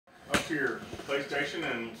for your PlayStation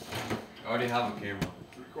and I already have a camera.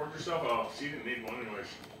 record yourself? Oh, so you didn't need one anyways.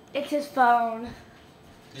 It's his phone.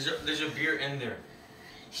 There's a beer in there.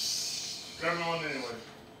 Grab me one anyways.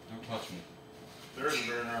 Don't touch me. There is a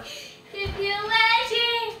beer in there. If you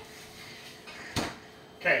let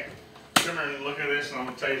Okay, come here and look at this, and I'm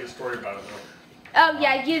gonna tell you the story about it though. Oh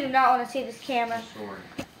yeah, you do not want to see this camera. Sorry.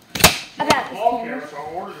 About this Wall camera. camera, so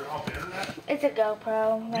I ordered it off the internet. It's a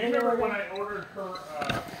GoPro. Do you remember when I ordered her,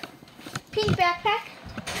 Pink backpack?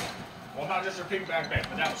 well, not just her pink backpack,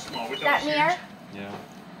 but that was small. We thought That it was mirror? huge. Yeah.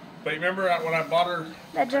 But you remember when I bought her,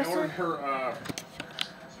 That I dresser? ordered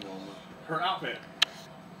her outfit,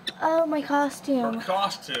 Oh, my her costume.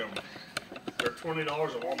 costume. They're $20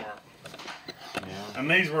 at Walmart. Yeah. And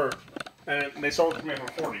these were, and they sold it to me for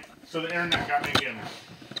 $40. So the internet got me again.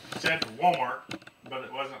 It said Walmart, but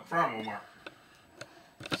it wasn't from Walmart.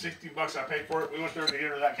 $60 I paid for it. We went there to get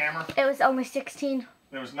her that camera. It was only 16.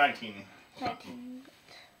 It was 19.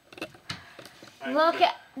 Look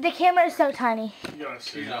at the camera is so tiny. You gotta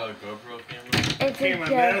see Is how. that a GoPro camera? It's a Came in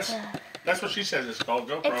this. GoPro. That's what she says it's called,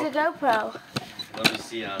 GoPro. It's a GoPro. Let me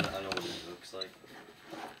see. I know what it looks like.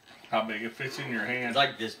 How big it fits in your hand. It's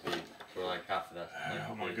like this big for like half of that. Like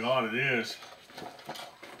Oh my this. god, it is.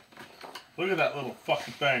 Look at that little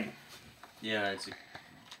fucking thing. Yeah, it's.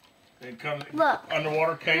 It comes Look.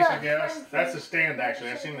 underwater case, Look, I guess. Lindsay. That's the stand, actually.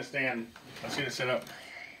 I've seen the stand. I've seen it set up.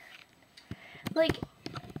 Like,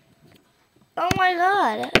 oh my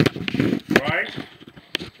god. Right?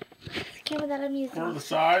 The camera that I'm using. For the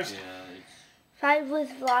size. Yeah, it's. If I was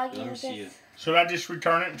vlogging Let me with see this. Should I just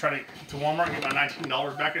return it and try to Walmart and get my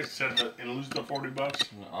 $19 back instead of and lose the $40?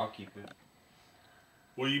 I'll keep it.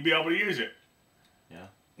 Will you be able to use it? Yeah.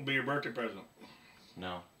 It'll be your birthday present.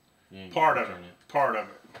 No. You ain't Part of return it. Part of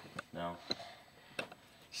it. No.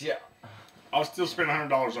 See, I'll still spend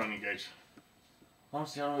 $100 on you, Gage.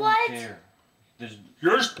 honestly, I don't What? even care. There's.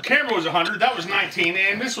 Yours camera was 100, that was 19,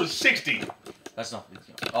 and this was 60. That's not.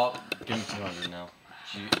 Oh, give me 200 now.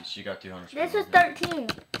 She got 200. This was 13.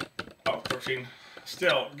 Oh, 13.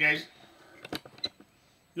 Still, Gage.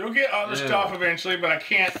 You'll get other Yeah. stuff eventually, but I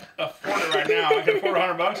can't afford it right now. I can afford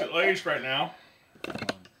 $100 at least right now.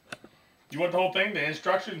 You want the whole thing? The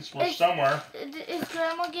instructions were It's- somewhere. Is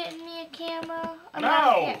Grandma getting me a camera?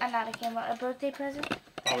 No. Not a camera. A birthday present?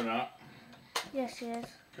 Probably not, Yes, she is.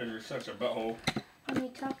 because you're such a butthole. Let me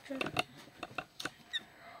talk to her.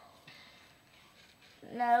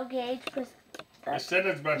 No, Gage. I said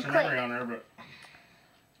it's about your Click. memory on there, but What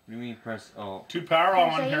do you mean press? Oh. 2 power Can I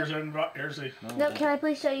on. show you? Here's the. No, can I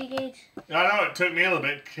please show you, Gage? I know it took me a little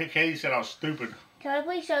bit. Katie said I was stupid. Can I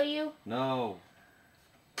please show you? No.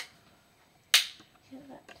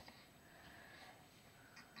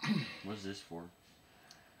 What's this for?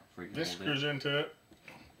 Freaking This hold it. screws into it.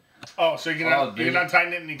 Oh, so you Oh, can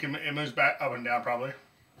untighten it and it moves back up and down probably.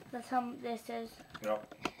 That's how this is.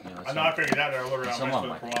 Yep. Yeah, that's I know. I figured that out. I looked around Someone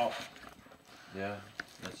messed with it might. for a while. Yeah,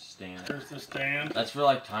 that's a stand. Here's the stand. That's for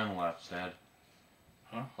like time lapse, Dad.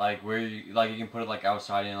 Huh? Like where you you can put it like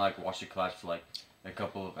outside and like watch it collapse for like a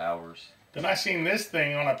couple of hours. Then I seen this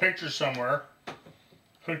thing on a picture somewhere,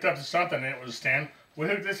 hooked up to something, and it was a stand. We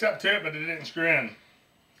hooked this up to it, but it didn't screw in.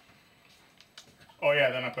 Oh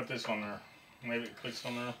yeah, then I put this on there. Maybe it clicks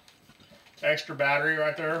on there. Extra battery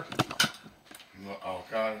right there. Oh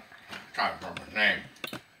God, I can't remember his name.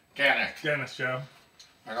 Dennis. Dennis, Joe.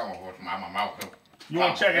 I don't know what's my mouth. You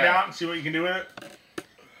want to check it out and see what you can do with it?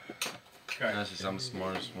 Okay. That's just I'm the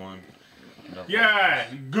smartest one. Yeah,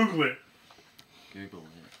 Google it. Google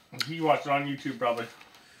You watch it on YouTube probably.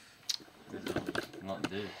 it. Not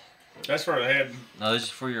this. That's for the head. No, this is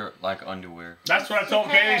for your like underwear. That's what I told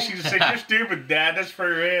Katie. She said, "You're stupid, Dad. That's for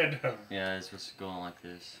your head." Yeah, it's supposed to go on like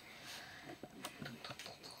this.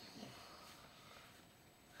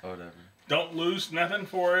 Whatever. Don't lose nothing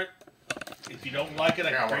for it. If you don't like it,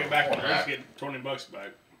 I Yeah, can bring it well, back and yeah. just get $20 back.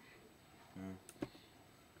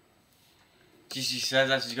 She says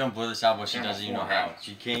that she's gonna blow this out, but she Yeah, doesn't even know well, how.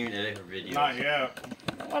 She can't even edit her videos. Not yet.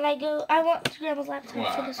 When I go, I want Grandma's laptop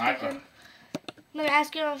Well, for this I- weekend. I'm gonna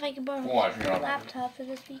ask her if I can borrow What, her you know? laptop for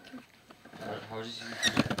this weekend. How did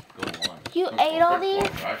you go on? You ate all these?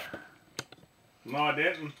 No, I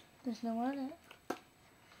didn't. There's no one in it.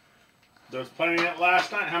 There was plenty in it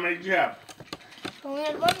last night. How many did you have? Only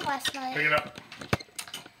had one last Pick night. it up.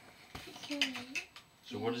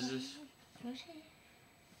 So what is this?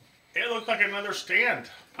 It looked like another stand.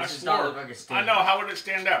 I This does not swore. look like a stand. I know. How would it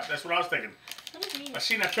stand up? That's what I was thinking. What is I this?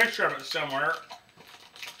 seen a picture of it somewhere,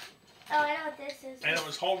 Oh, I know what this is. and it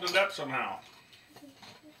was holding it up somehow.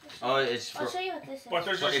 Oh, it's I'll for show you what this is. But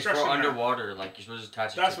there's it's for instruction there. underwater. Like you're supposed to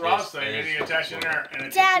attach it That's to what I was this, saying. and You it's need to attach in float. there, and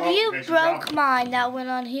it's Dad, float you makes broke drop. mine. That went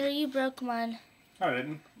on here. You broke mine. I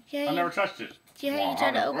didn't. Yeah, I you, never touched it. yeah, Well, you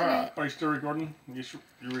tried to how open did it. that? Are you still recording?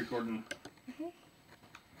 You're recording.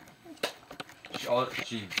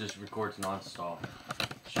 She just records non-stop.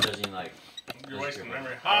 She doesn't like You're Just wasting give it.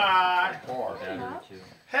 memory. Hi. Boy, battery too.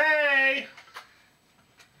 Hey.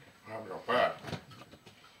 I'm real bad.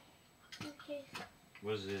 Okay.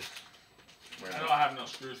 What is this? I don't have no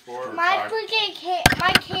screws for it. My freaking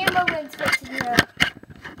my camera lens fits in here.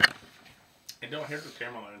 I don't hear the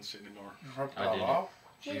camera lens anymore. I didn't. Hello?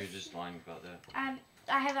 She was just lying about that.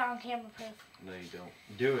 I have it on camera proof. No, you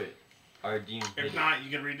don't. Do it. Our Dean. If not,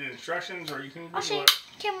 you can read the instructions, or you can. I'll show you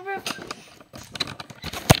Google it. camera proof.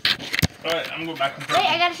 All right, I'm going back and Wait,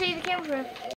 I gotta show you the camera proof.